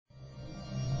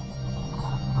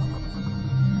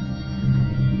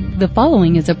The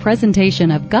following is a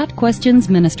presentation of Got Questions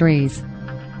Ministries.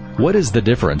 What is the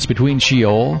difference between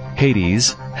Sheol,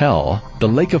 Hades, Hell, the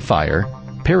lake of fire,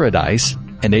 paradise,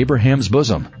 and Abraham's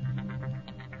bosom?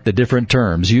 The different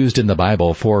terms used in the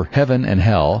Bible for heaven and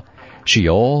hell,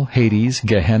 Sheol, Hades,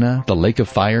 Gehenna, the lake of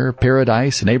fire,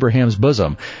 paradise, and Abraham's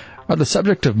bosom, are the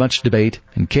subject of much debate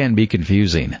and can be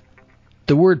confusing.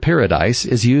 The word paradise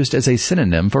is used as a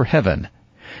synonym for heaven.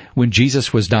 When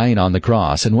Jesus was dying on the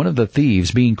cross and one of the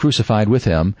thieves being crucified with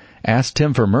him asked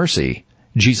him for mercy,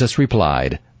 Jesus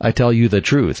replied, "I tell you the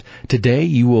truth, today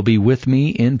you will be with me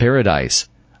in paradise."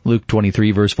 Luke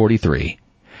 23 verse 43.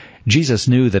 Jesus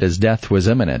knew that his death was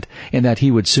imminent and that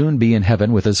he would soon be in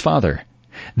heaven with his Father.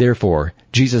 Therefore,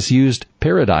 Jesus used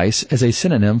paradise as a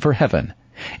synonym for heaven,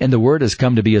 and the word has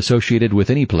come to be associated with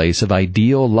any place of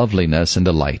ideal loveliness and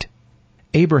delight.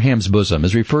 Abraham's bosom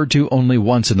is referred to only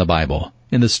once in the Bible,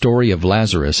 in the story of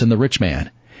Lazarus and the rich man,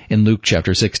 in Luke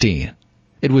chapter 16.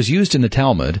 It was used in the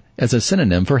Talmud as a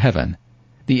synonym for heaven.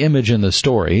 The image in the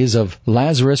story is of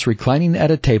Lazarus reclining at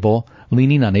a table,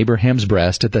 leaning on Abraham's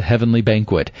breast at the heavenly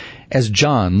banquet, as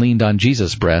John leaned on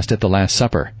Jesus' breast at the Last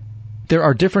Supper. There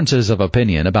are differences of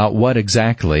opinion about what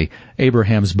exactly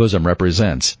Abraham's bosom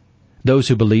represents. Those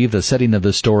who believe the setting of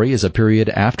the story is a period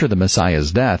after the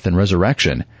Messiah's death and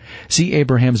resurrection see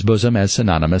Abraham's bosom as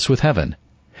synonymous with heaven.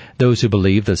 Those who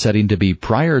believe the setting to be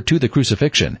prior to the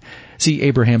crucifixion see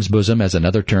Abraham's bosom as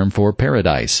another term for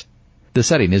paradise. The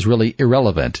setting is really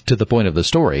irrelevant to the point of the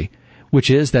story, which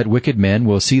is that wicked men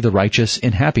will see the righteous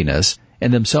in happiness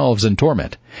and themselves in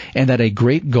torment, and that a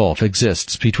great gulf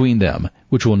exists between them,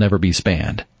 which will never be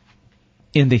spanned.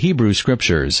 In the Hebrew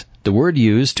Scriptures, the word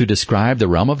used to describe the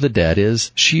realm of the dead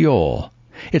is Sheol.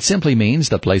 It simply means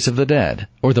the place of the dead,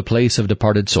 or the place of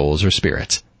departed souls or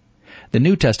spirits. The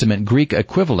New Testament Greek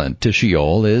equivalent to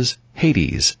Sheol is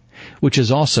Hades, which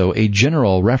is also a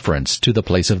general reference to the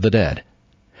place of the dead.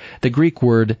 The Greek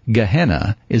word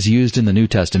Gehenna is used in the New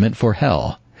Testament for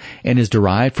hell, and is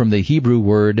derived from the Hebrew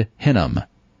word Hinnom.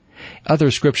 Other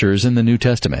scriptures in the New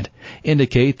Testament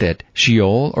indicate that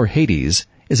Sheol or Hades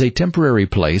is a temporary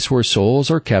place where souls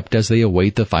are kept as they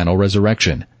await the final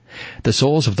resurrection. The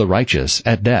souls of the righteous,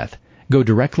 at death, go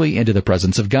directly into the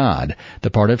presence of God, the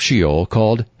part of Sheol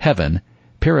called heaven,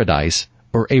 paradise,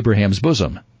 or Abraham's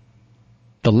bosom.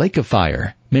 The lake of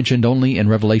fire, mentioned only in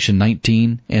Revelation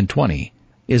 19 and 20,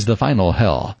 is the final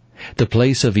hell, the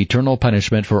place of eternal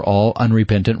punishment for all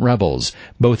unrepentant rebels,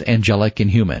 both angelic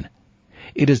and human.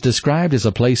 It is described as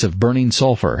a place of burning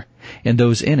sulfur, and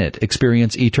those in it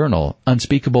experience eternal,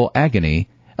 unspeakable agony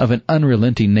of an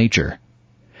unrelenting nature.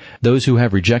 Those who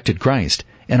have rejected Christ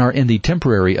and are in the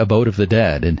temporary abode of the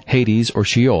dead in Hades or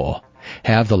Sheol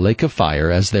have the lake of fire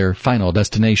as their final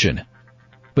destination.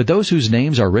 But those whose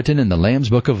names are written in the Lamb's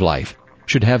Book of Life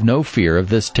should have no fear of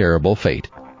this terrible fate.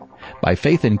 By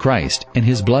faith in Christ and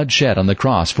His blood shed on the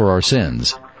cross for our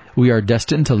sins, we are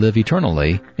destined to live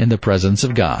eternally in the presence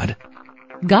of God.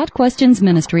 Got Questions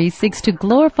Ministry seeks to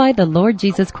glorify the Lord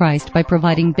Jesus Christ by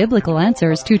providing biblical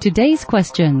answers to today's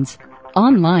questions.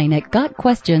 Online at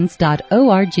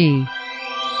GotQuestions.org.